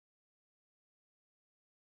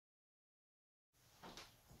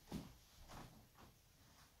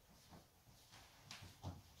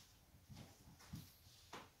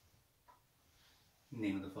In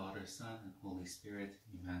the name of the Father, Son, and Holy Spirit.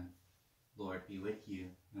 Amen. Lord be with you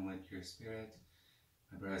and with your spirit.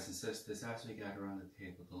 My brothers and sisters, as we gather around the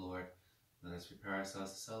table of the Lord, let us prepare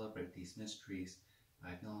ourselves to celebrate these mysteries by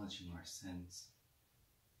acknowledging our sins.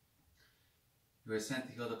 You are sent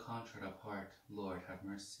to heal the contrite of heart. Lord, have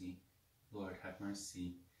mercy. Lord, have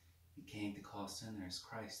mercy. You came to call sinners.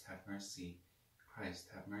 Christ, have mercy. Christ,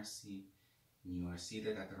 have mercy. And you are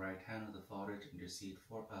seated at the right hand of the Father to intercede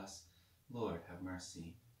for us. Lord, have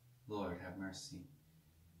mercy. Lord, have mercy.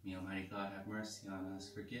 May Almighty God have mercy on us,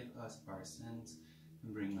 forgive us our sins,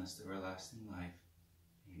 and bring us to everlasting life.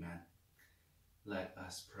 Amen. Let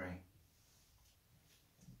us pray.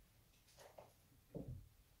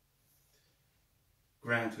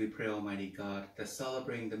 Grant, we pray, Almighty God, that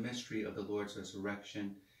celebrating the mystery of the Lord's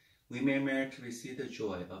resurrection, we may merit to receive the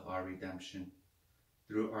joy of our redemption.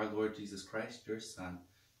 Through our Lord Jesus Christ, your Son,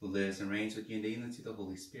 who lives and reigns with you in the unity of the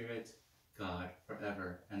Holy Spirit, God,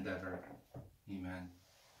 forever and ever. Amen.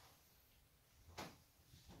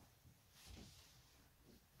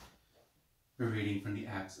 A reading from the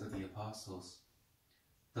Acts of the Apostles.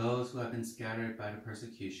 Those who have been scattered by the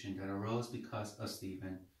persecution that arose because of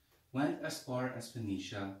Stephen went as far as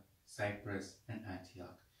Phoenicia, Cyprus, and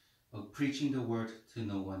Antioch, preaching the word to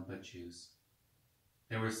no one but Jews.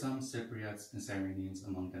 There were some Cypriots and Cyrenians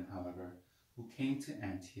among them, however, who came to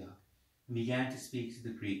Antioch and began to speak to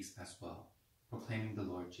the Greeks as well, proclaiming the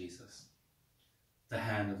Lord Jesus. The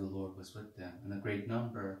hand of the Lord was with them, and a great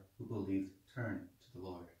number who believed turned to the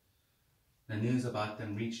Lord. The news about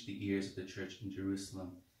them reached the ears of the church in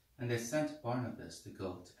Jerusalem, and they sent Barnabas to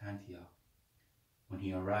go to Antioch. When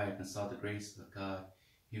he arrived and saw the grace of God,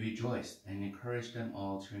 he rejoiced and encouraged them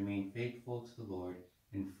all to remain faithful to the Lord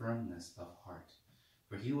in firmness of heart,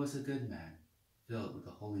 for he was a good man, filled with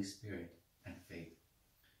the Holy Spirit and faith.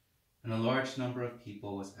 And a large number of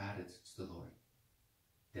people was added to the Lord.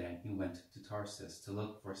 Then he went to Tarsus to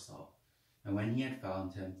look for Saul, and when he had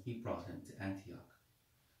found him, he brought him to Antioch.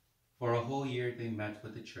 For a whole year they met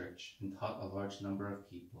with the church and taught a large number of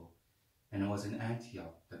people, and it was in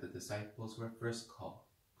Antioch that the disciples were first called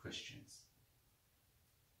Christians.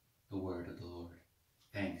 The word of the Lord.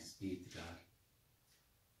 Thanks be to God.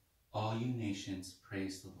 All you nations,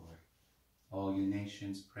 praise the Lord. All you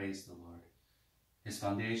nations, praise the Lord. His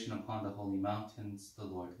foundation upon the holy mountains the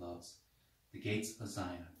Lord loves. The gates of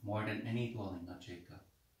Zion, more than any dwelling of Jacob.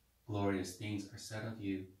 Glorious things are said of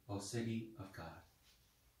you, O city of God.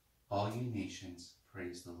 All you nations,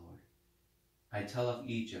 praise the Lord. I tell of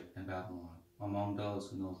Egypt and Babylon, among those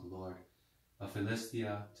who know the Lord, of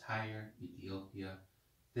Philistia, Tyre, Ethiopia.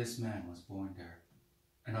 This man was born there.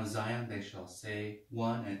 And of Zion they shall say,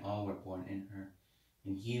 one and all were born in her,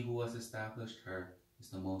 and he who has established her is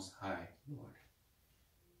the Most High Lord.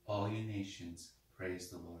 All you nations, praise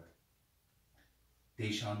the Lord.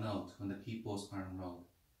 They shall note when the peoples are enrolled,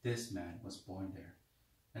 this man was born there.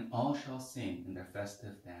 And all shall sing in their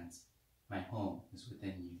festive dance, my home is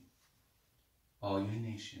within you. All you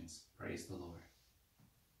nations, praise the Lord.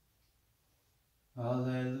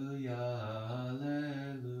 Alleluia,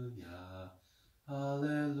 alleluia,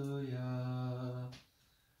 alleluia,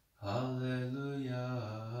 alleluia,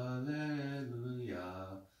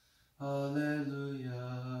 alleluia, alleluia.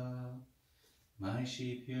 My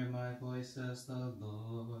sheep hear my voice, says the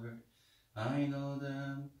Lord. I know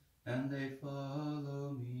them, and they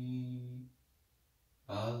follow me.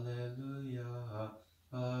 Alleluia,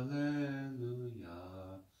 alleluia,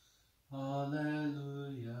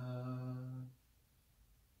 alleluia.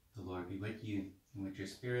 The Lord be with you, and with your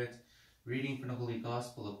spirit. Reading from the Holy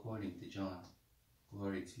Gospel according to John.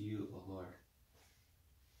 Glory to you, O Lord.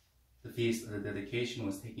 The feast of the dedication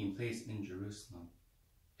was taking place in Jerusalem.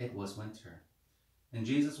 It was winter, and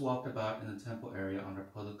Jesus walked about in the temple area on the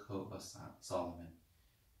portico of Solomon.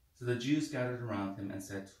 So the Jews gathered around him and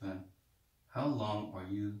said to him, how long are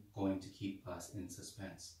you going to keep us in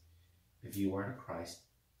suspense? If you are the Christ,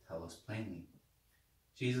 tell us plainly.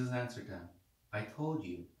 Jesus answered them, I told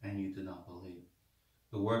you, and you do not believe.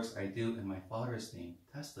 The works I do in my Father's name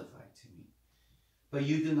testify to me. But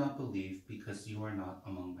you do not believe because you are not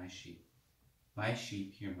among my sheep. My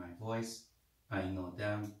sheep hear my voice, I know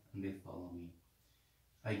them, and they follow me.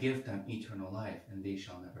 I give them eternal life, and they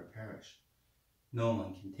shall never perish. No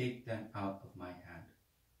one can take them out of my hand.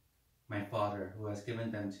 My Father, who has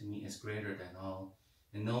given them to me, is greater than all,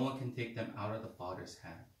 and no one can take them out of the Father's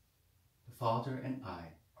hand. The Father and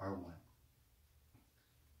I are one.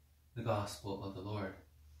 The Gospel of the Lord.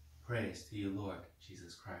 Praise to you, Lord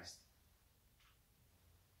Jesus Christ.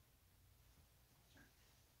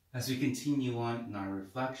 As we continue on in our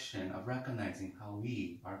reflection of recognizing how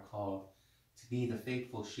we are called to be the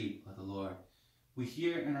faithful sheep of the Lord, We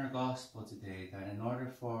hear in our gospel today that in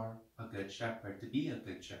order for a good shepherd to be a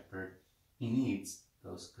good shepherd, he needs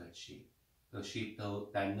those good sheep. Those sheep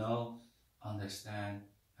that know, understand,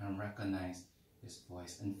 and recognize his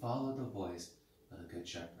voice and follow the voice of the good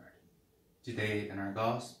shepherd. Today in our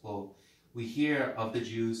gospel, we hear of the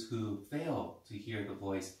Jews who fail to hear the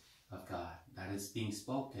voice of God that is being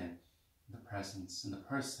spoken in the presence, in the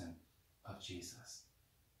person of Jesus.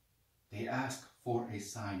 They ask for a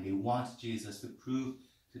sign. They want Jesus to prove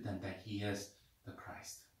to them that he is the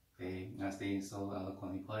Christ. They, as they so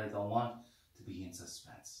eloquently put it, don't want to be in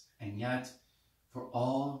suspense. And yet, for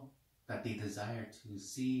all that they desire to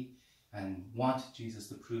see and want Jesus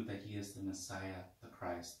to prove that he is the Messiah, the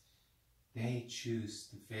Christ, they choose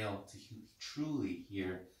to fail to truly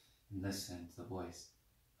hear and listen to the voice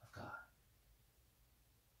of God.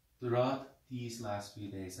 Throughout these last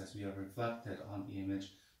few days, as we have reflected on the image of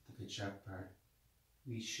the Good Shepherd,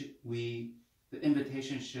 the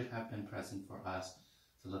invitation should have been present for us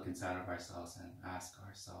to look inside of ourselves and ask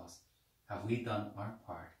ourselves, have we done our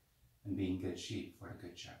part in being good sheep for the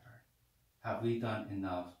Good Shepherd? Have we done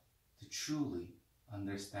enough to truly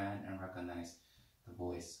understand and recognize the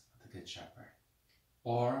voice of the Good Shepherd?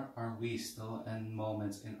 Or are we still in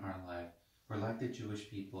moments in our life where, like the Jewish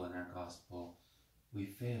people in our gospel, we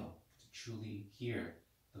fail to truly hear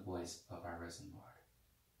the voice of our risen Lord?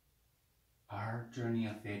 Our journey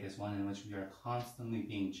of faith is one in which we are constantly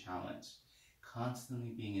being challenged, constantly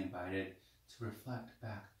being invited to reflect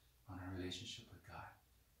back on our relationship with God,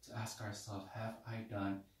 to ask ourselves, have I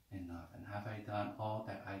done enough? And have I done all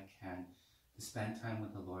that I can to spend time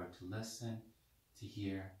with the Lord, to listen, to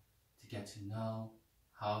hear, to get to know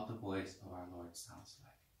how the voice of our Lord sounds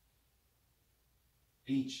like?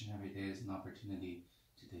 Each and every day is an opportunity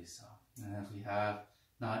to do so. And if we have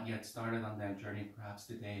not yet started on that journey, perhaps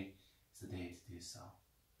today is the day to do so.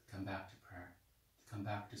 To come back to prayer, to come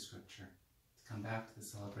back to Scripture, to come back to the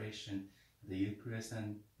celebration of the Eucharist,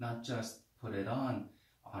 and not just put it on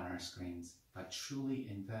our screens, but truly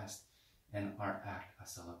invest in our act of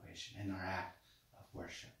celebration, in our act of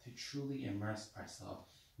worship, to truly immerse ourselves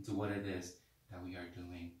into what it is that we are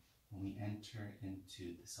doing when we enter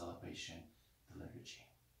into the celebration, the liturgy,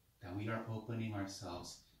 that we are opening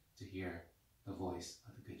ourselves to hear the voice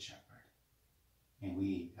of the Good Shepherd. And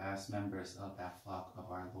we, as members of that flock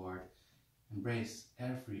of our Lord, embrace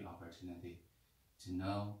every opportunity to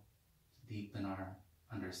know, to deepen our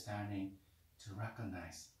understanding, to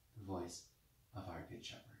recognize the voice of our Good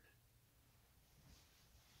Shepherd.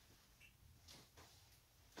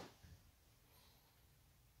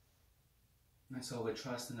 And so with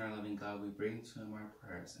trust in our loving God, we bring to him our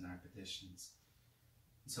prayers and our petitions.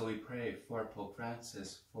 And so we pray for Pope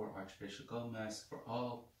Francis, for Archbishop Gomez, for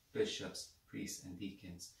all bishops, priests, and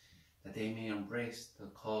deacons, that they may embrace the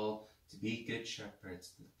call to be good shepherds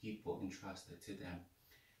to the people entrusted to them.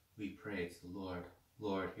 We pray to the Lord.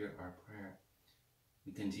 Lord, hear our prayer.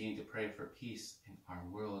 We continue to pray for peace in our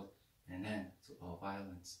world and an end to all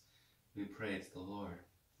violence. We pray to the Lord.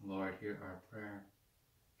 Lord, hear our prayer.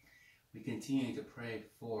 We continue to pray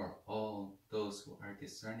for all those who are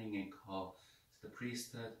discerning and called to the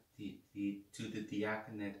priesthood, to the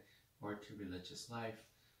diaconate, or to religious life,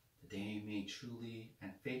 that they may truly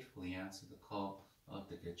and faithfully answer the call of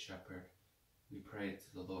the Good Shepherd. We pray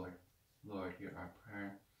to the Lord. Lord, hear our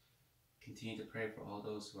prayer. Continue to pray for all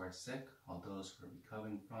those who are sick, all those who are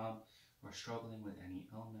recovering from or struggling with any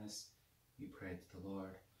illness. We pray to the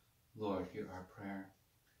Lord. Lord, hear our prayer.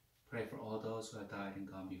 Pray for all those who have died and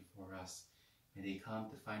gone before us. May they come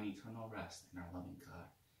to find eternal rest in our loving God.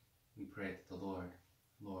 We pray to the Lord.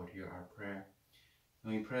 Lord, hear our prayer.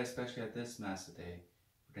 And we pray especially at this Mass today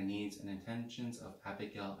for the needs and intentions of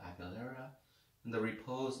Abigail Aguilera and the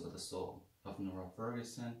repose of the soul of Nora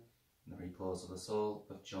Ferguson and the repose of the soul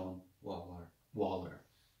of Joan Waller,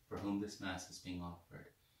 for whom this Mass is being offered.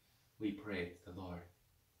 We pray to the Lord.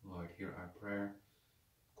 Lord, hear our prayer.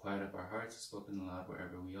 Quiet of our hearts, spoken aloud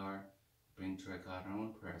wherever we are, bring to our God our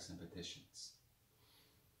own prayers and petitions.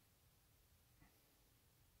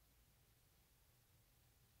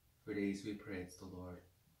 For these we pray to the Lord.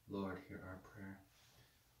 Lord, hear our prayer.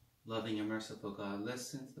 Loving and merciful God,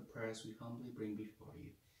 listen to the prayers we humbly bring before you,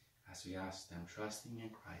 as we ask them, trusting in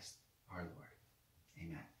Christ our Lord.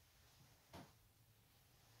 Amen.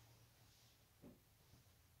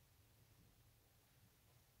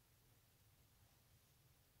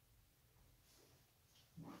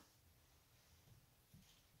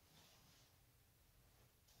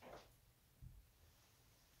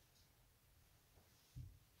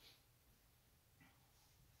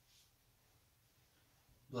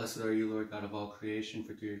 Blessed are you, Lord God of all creation,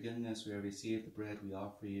 for through your goodness we have received the bread we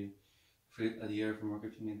offer you. Fruit of the earth and work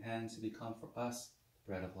of human hands, who become for us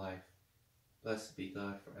the bread of life. Blessed be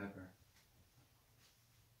God forever.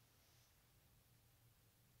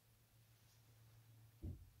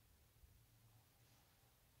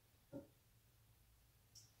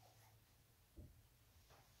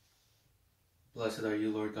 Blessed are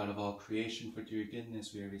you, Lord God of all creation, for through your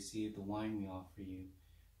goodness we have received the wine we offer you,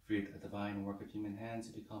 fruit of the vine and work of human hands,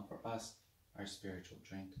 who become for us our spiritual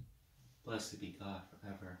drink. Blessed be God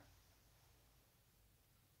forever.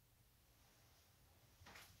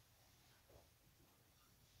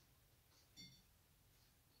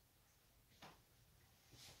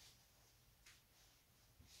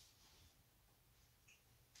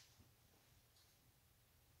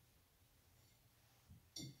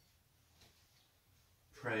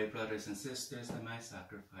 Pray, brothers and sisters, that my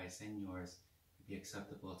sacrifice and yours be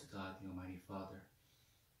acceptable to God, the Almighty Father.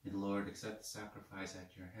 May the Lord accept the sacrifice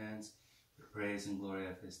at your hands for the praise and glory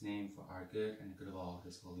of his name, for our good and the good of all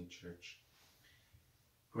his holy church.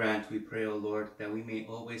 Grant, we pray, O Lord, that we may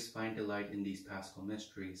always find delight in these paschal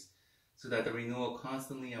mysteries, so that the renewal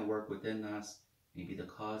constantly at work within us may be the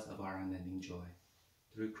cause of our unending joy.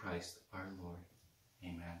 Through Christ our Lord.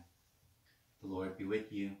 Amen. The Lord be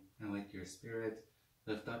with you, and with your spirit.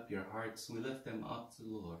 Lift up your hearts, we lift them up to the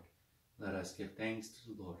Lord. Let us give thanks to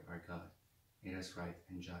the Lord our God. It is right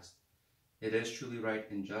and just. It is truly right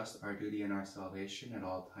and just, our duty and our salvation at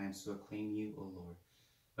all times to acclaim you, O Lord.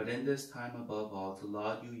 But in this time above all, to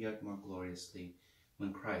laud you yet more gloriously,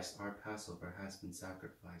 when Christ, our Passover, has been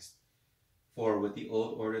sacrificed. For with the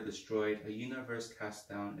old order destroyed, a universe cast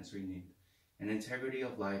down is renewed, and integrity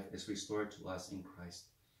of life is restored to us in Christ.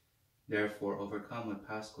 Therefore, overcome with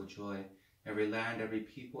paschal joy, every land, every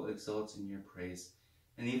people exults in your praise,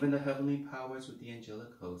 and even the heavenly powers with the angelic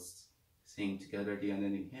hosts sing together the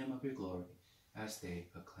unending hymn of your glory as they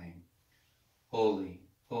acclaim. Holy,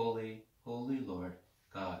 holy, holy Lord,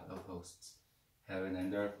 God of hosts, heaven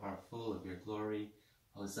and earth are full of your glory.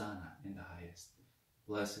 Hosanna in the highest.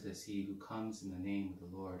 Blessed is he who comes in the name of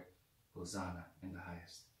the Lord. Hosanna in the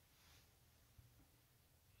highest.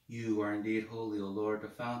 You are indeed holy, O Lord, the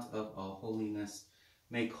fount of all holiness.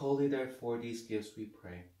 Make holy, therefore, these gifts, we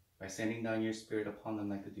pray, by sending down your Spirit upon them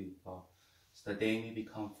like a dewfall, so that they may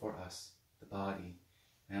become for us the body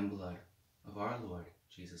and blood of our Lord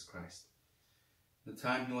Jesus Christ. The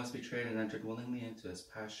time he was betrayed and entered willingly into his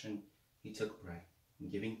passion, he took bread,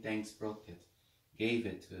 and giving thanks, broke it, gave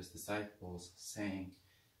it to his disciples, saying,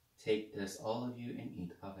 Take this, all of you, and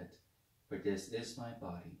eat of it, for this is my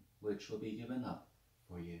body, which will be given up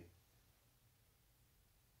for you.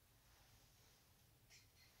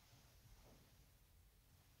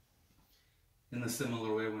 In a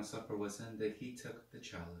similar way, when supper was ended, he took the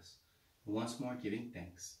chalice, and once more giving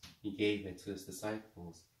thanks, he gave it to his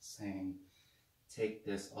disciples, saying, Take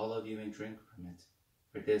this, all of you, and drink from it,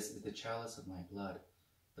 for this is the chalice of my blood,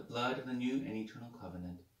 the blood of the new and eternal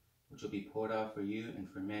covenant, which will be poured out for you and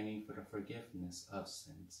for many for the forgiveness of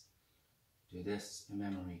sins. Do this in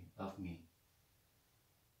memory of me.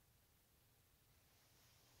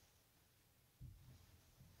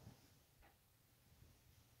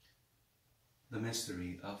 The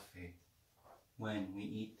mystery of faith. When we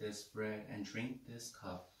eat this bread and drink this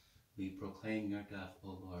cup, we proclaim your death,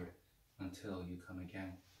 O Lord, until you come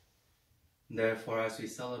again. Therefore, as we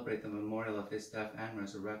celebrate the memorial of his death and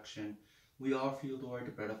resurrection, we offer you, Lord,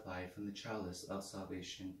 the bread of life and the chalice of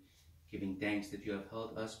salvation, giving thanks that you have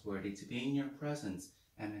held us worthy to be in your presence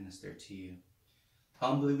and minister to you.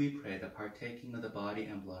 Humbly we pray that, partaking of the body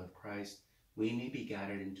and blood of Christ, we may be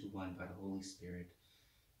gathered into one by the Holy Spirit.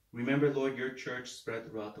 Remember, Lord, your church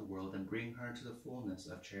spread throughout the world, and bring her to the fullness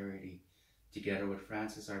of charity, together with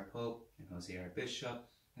Francis our Pope, and Jose our Bishop,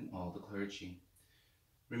 and all the clergy.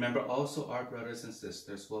 Remember also our brothers and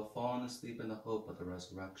sisters who have fallen asleep in the hope of the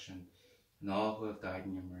resurrection, and all who have died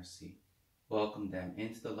in your mercy. Welcome them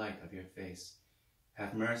into the light of your face.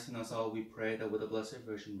 Have mercy on us all, we pray, that with the Blessed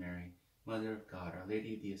Virgin Mary, Mother of God, Our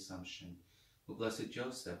Lady of the Assumption, with Blessed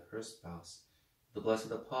Joseph, her spouse, the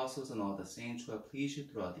blessed apostles and all the saints who have pleased you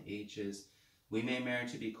throughout the ages, we may merit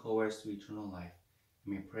to be co-heirs to eternal life,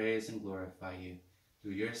 and may praise and glorify you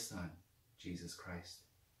through your Son, Jesus Christ.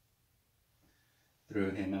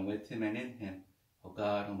 Through him, and with him, and in him, O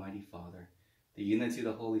God, Almighty Father, the unity of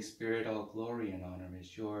the Holy Spirit, all glory and honor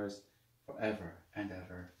is yours forever and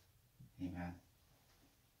ever. Amen.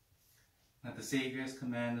 At the Saviour's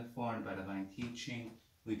command, informed by divine teaching,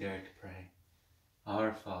 we dare to pray.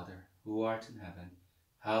 Our Father, who art in heaven,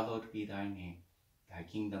 hallowed be thy name. Thy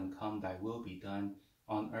kingdom come, thy will be done,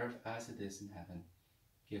 on earth as it is in heaven.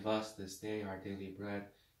 Give us this day our daily bread,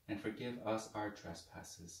 and forgive us our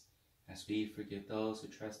trespasses, as we forgive those who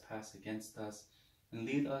trespass against us, and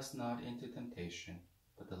lead us not into temptation,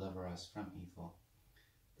 but deliver us from evil.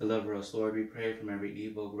 Deliver us, Lord, we pray, from every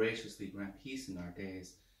evil. Graciously grant peace in our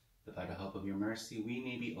days, that by the help of your mercy we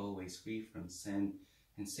may be always free from sin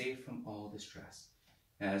and safe from all distress,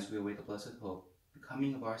 as we await the blessed hope, the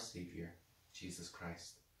coming of our Savior, Jesus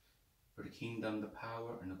Christ. For the kingdom, the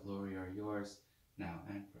power, and the glory are yours, now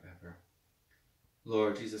and forever.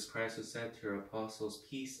 Lord Jesus Christ, who said to your apostles,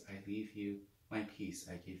 "Peace I leave you, my peace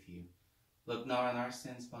I give you," look not on our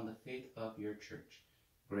sins, but on the faith of your church.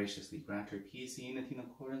 Graciously grant her peace and unity in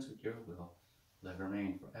accordance with your will, live and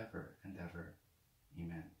reign forever and ever.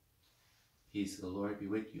 Amen. Peace of the Lord be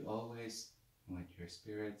with you always, and with your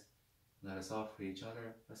spirit. Let us offer each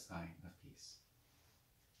other a sign of peace.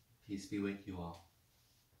 Peace be with you all.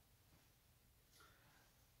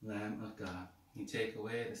 Lamb of God, you take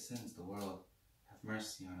away the sins of the world, have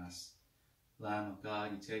mercy on us. Lamb of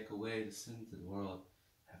God, you take away the sins of the world,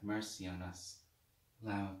 have mercy on us.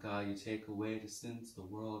 Lamb of God, you take away the sins of the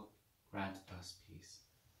world, grant us peace.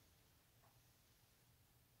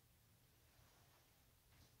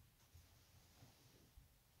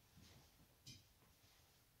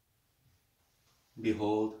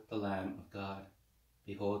 Behold the Lamb of God.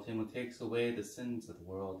 Behold him who takes away the sins of the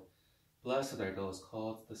world. Blessed are those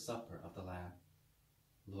called to the supper of the Lamb.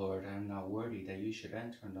 Lord, I am not worthy that you should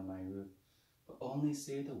enter under my roof, but only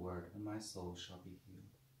say the word, and my soul shall be healed.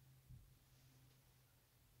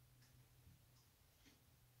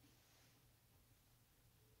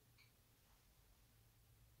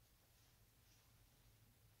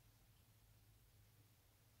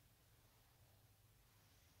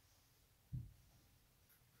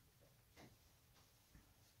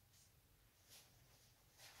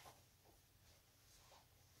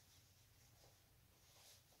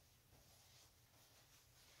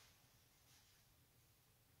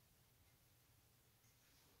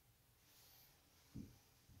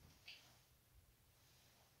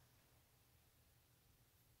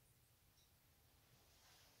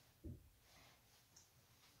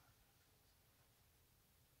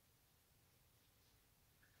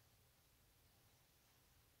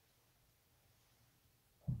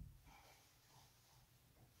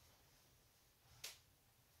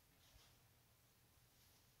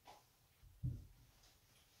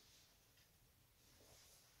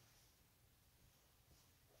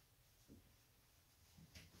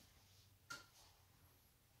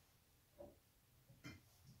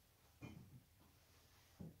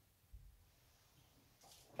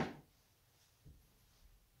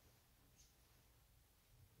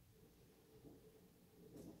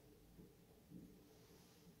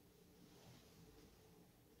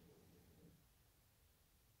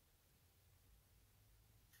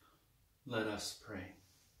 Let us pray.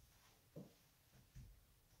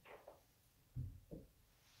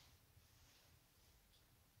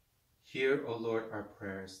 Hear, O Lord, our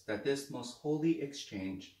prayers, that this most holy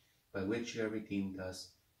exchange by which you have redeemed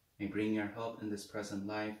us may bring your help in this present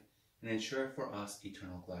life and ensure for us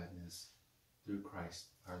eternal gladness. Through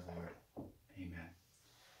Christ our Lord. Amen.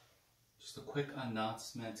 Just a quick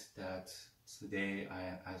announcement that today,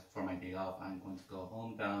 for my day off, I'm going to go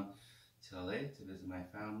homebound to LA to visit my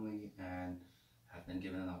family, and have been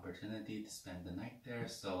given an opportunity to spend the night there.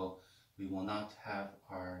 So we will not have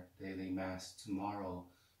our daily Mass tomorrow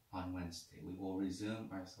on Wednesday. We will resume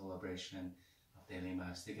our celebration of daily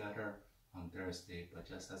Mass together on Thursday, but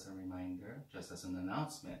just as a reminder, just as an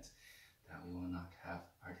announcement, that we will not have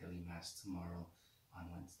our daily Mass tomorrow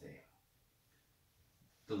on Wednesday.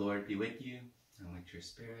 The Lord be with you and with your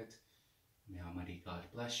spirit. May Almighty God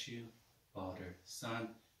bless you, Father, Son,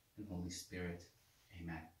 and Holy Spirit.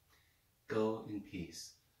 Amen. Go in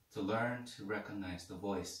peace to learn to recognize the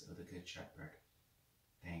voice of the Good Shepherd.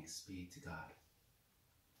 Thanks be to God.